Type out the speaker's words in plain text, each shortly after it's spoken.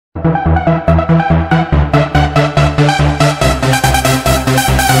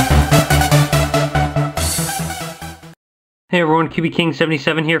QB King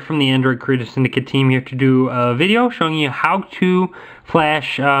 77 here from the Android Creator Syndicate team, here to do a video showing you how to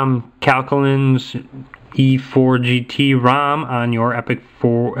flash Calkulin's E4GT Rom on your Epic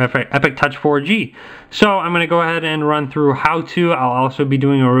Touch 4G. So I'm going to go ahead and run through how to. I'll also be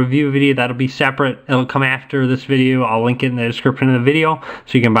doing a review video that'll be separate. It'll come after this video. I'll link it in the description of the video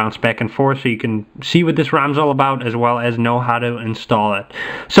so you can bounce back and forth so you can see what this ROM's all about as well as know how to install it.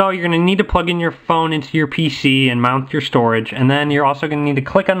 So you're going to need to plug in your phone into your PC and mount your storage, and then you're also going to need to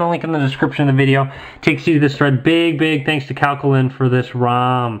click on the link in the description of the video. It takes you to this thread. Big thanks to Calkulin for this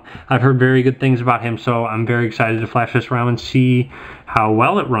ROM. I've heard very good things about him, so I'm very excited to flash this ROM and see how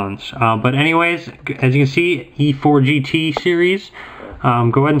well it runs. But anyways, as you can see, E4GT series. Go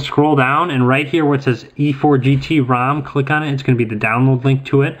ahead and scroll down, and right here where it says E4GT Rom, click on it. It's going to be the download link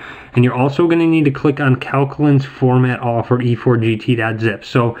to it. And you're also going to need to click on Calkulin's format all for E4GT.zip.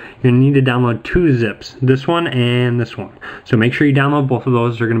 So you're going to need to download two zips, this one and this one. So make sure you download both of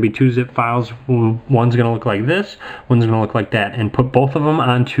those. They're going to be two zip files. One's going to look like this, one's going to look like that. And put both of them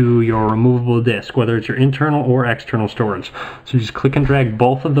onto your removable disk, whether it's your internal or external storage. So just click and drag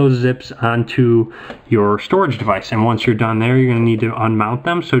both of those zips onto your storage device. And once you're done there, you're going to need to unmount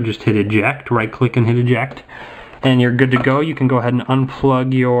them. So just hit eject, right click and hit eject, and you're good to go. You can go ahead and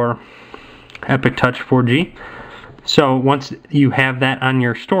unplug your Epic Touch 4G. So once you have that on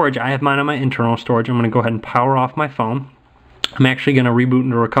your storage, I have mine on my internal storage. I'm going to go ahead and power off my phone. I'm actually going to reboot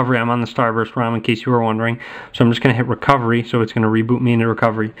into recovery. I'm on the Starburst ROM in case you were wondering. So I'm just going to hit recovery, so it's going to reboot me into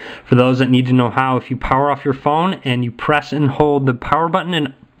recovery. For those that need to know how, if you power off your phone and you press and hold the power button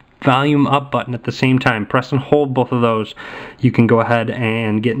and volume up button at the same time, press and hold both of those, you can go ahead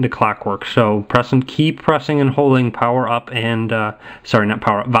and get into clockwork. So keep pressing and holding power up and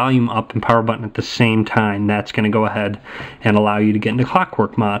volume up and power button at the same time. That's going to go ahead and allow you to get into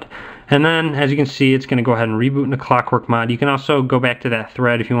clockwork mode. And then, as you can see, it's going to go ahead and reboot into clockwork mode. You can also go back to that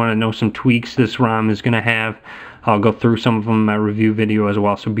thread if you want to know some tweaks this ROM is going to have. I'll go through some of them in my review video as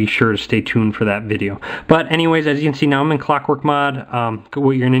well, so be sure to stay tuned for that video. But anyways, as you can see, now I'm in clockwork mode.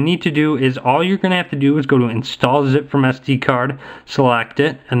 What you're going to need to do is, all you're going to have to do is go to install zip from SD card, select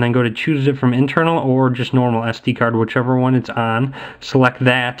it, and then go to choose zip from internal or just normal SD card, whichever one it's on. Select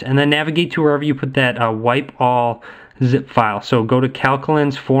that, and then navigate to wherever you put that wipe all zip file. So go to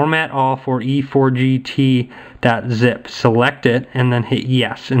Calkulin's format all for E4GT.zip, select it, and then hit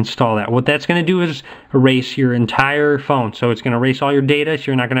yes, install that. What that's going to do is erase your entire phone. So it's going to erase all your data, so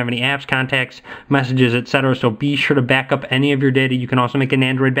you're not going to have any apps, contacts, messages, etc. So be sure to back up any of your data. You can also make an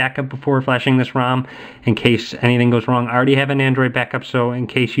Android backup before flashing this ROM in case anything goes wrong. I already have an Android backup, so in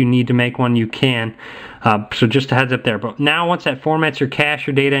case you need to make one, you can. So just a heads up there. But now once that formats your cache,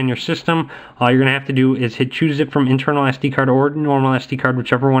 your data, and your system, all you're going to have to do is hit choose zip from internal SD card or normal SD card,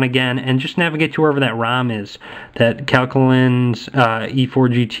 whichever one again, and just navigate to wherever that ROM is. That Calkulin's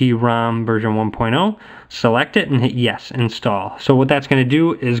E4GT ROM version 1.0. Select it and hit yes, install. So what that's going to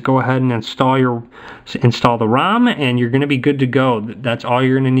do is go ahead and install the ROM, and you're going to be good to go. That's all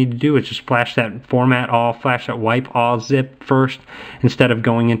you're going to need to do is just flash that format all, flash that wipe all zip first, instead of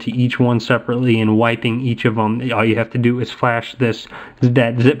going into each one separately and wiping each of them. All you have to do is flash that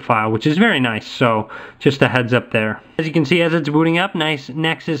zip file, which is very nice. So just a heads up there. As you can see, as it's booting up, nice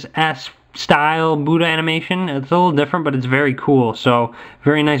Nexus S style boot animation. It's a little different, but it's very cool. So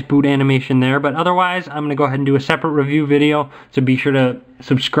very nice boot animation there. But otherwise, I'm going to go ahead and do a separate review video, so be sure to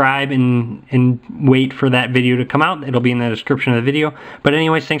subscribe and wait for that video to come out. It'll be in the description of the video. But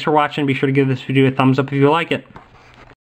anyways, thanks for watching. Be sure to give this video a thumbs up if you like it.